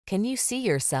Can you see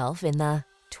yourself in the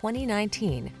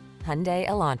 2019 Hyundai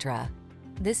Elantra?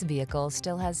 This vehicle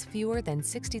still has fewer than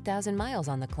 60,000 miles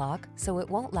on the clock, so it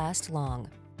won't last long.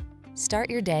 Start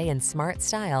your day in smart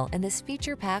style in this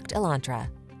feature-packed Elantra.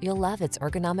 You'll love its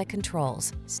ergonomic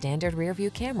controls, standard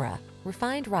rear-view camera,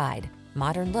 refined ride,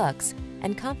 modern looks,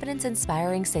 and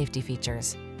confidence-inspiring safety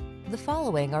features. The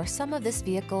following are some of this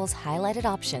vehicle's highlighted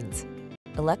options: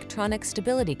 electronic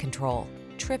stability control,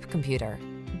 trip computer,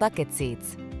 bucket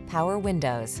seats, power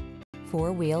windows,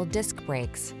 four-wheel disc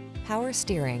brakes, power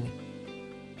steering.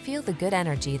 Feel the good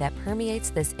energy that permeates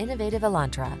this innovative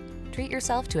Elantra. Treat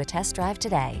yourself to a test drive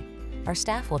today. Our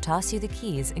staff will toss you the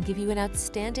keys and give you an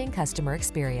outstanding customer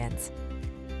experience.